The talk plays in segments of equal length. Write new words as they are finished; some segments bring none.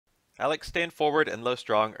Alex' stand forward and low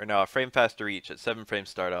strong are now a frame faster each at 7 frames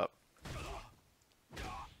startup.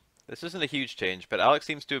 This isn't a huge change, but Alex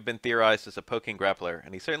seems to have been theorized as a poking grappler,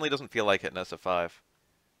 and he certainly doesn't feel like it in SF5.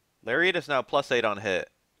 Lariat is now +8 on hit.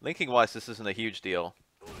 Linking-wise, this isn't a huge deal.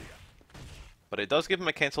 But it does give him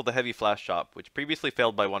a cancel the heavy flash chop, which previously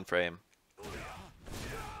failed by 1 frame.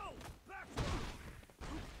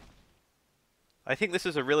 I think this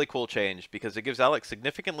is a really cool change, because it gives Alex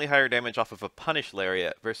significantly higher damage off of a punish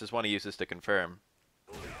lariat versus one he uses to confirm.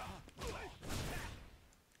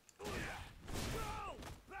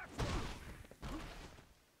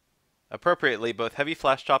 Appropriately, both heavy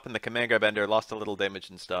flash chop and the command grab ender lost a little damage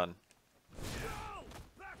and stun.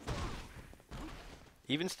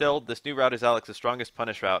 Even still, this new route is Alex's strongest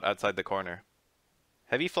punish route outside the corner.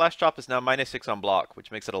 Heavy flash chop is now -6 on block,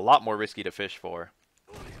 which makes it a lot more risky to fish for.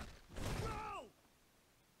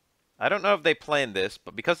 I don't know if they planned this,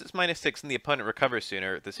 but because it's -6 and the opponent recovers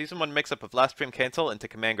sooner, the Season 1 mix-up of last frame cancel into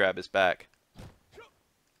command grab is back.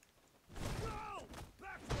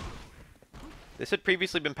 This had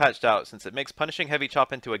previously been patched out since it makes punishing heavy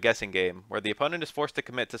chop into a guessing game, where the opponent is forced to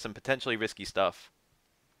commit to some potentially risky stuff.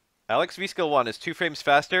 Alex V-Skill 1 is 2 frames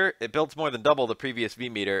faster, it builds more than double the previous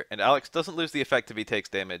V-meter, and Alex doesn't lose the effect if he takes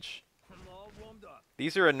damage.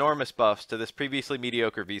 These are enormous buffs to this previously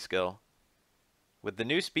mediocre V-Skill. With the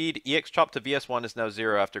new speed, EX chop to VS1 is now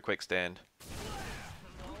 0 after quick stand.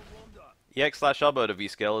 EX/elbow to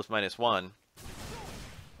V-Skill is -1.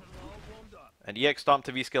 And EX stomp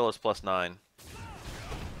to V-Skill is +9.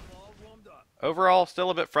 Overall,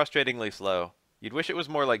 still a bit frustratingly slow. You'd wish it was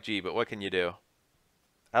more like G, but what can you do?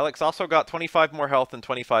 Alex also got 25 more health and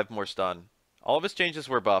 25 more stun. All of his changes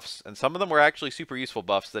were buffs, and some of them were actually super useful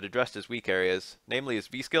buffs that addressed his weak areas, namely his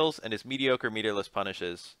V-Skills and his mediocre meterless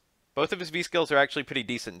punishes. Both of his V-Skills are actually pretty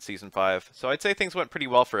decent in Season 5, so I'd say things went pretty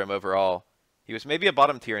well for him overall. He was maybe a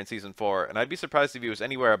bottom tier in Season 4, and I'd be surprised if he was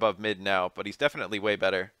anywhere above mid now, but he's definitely way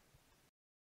better.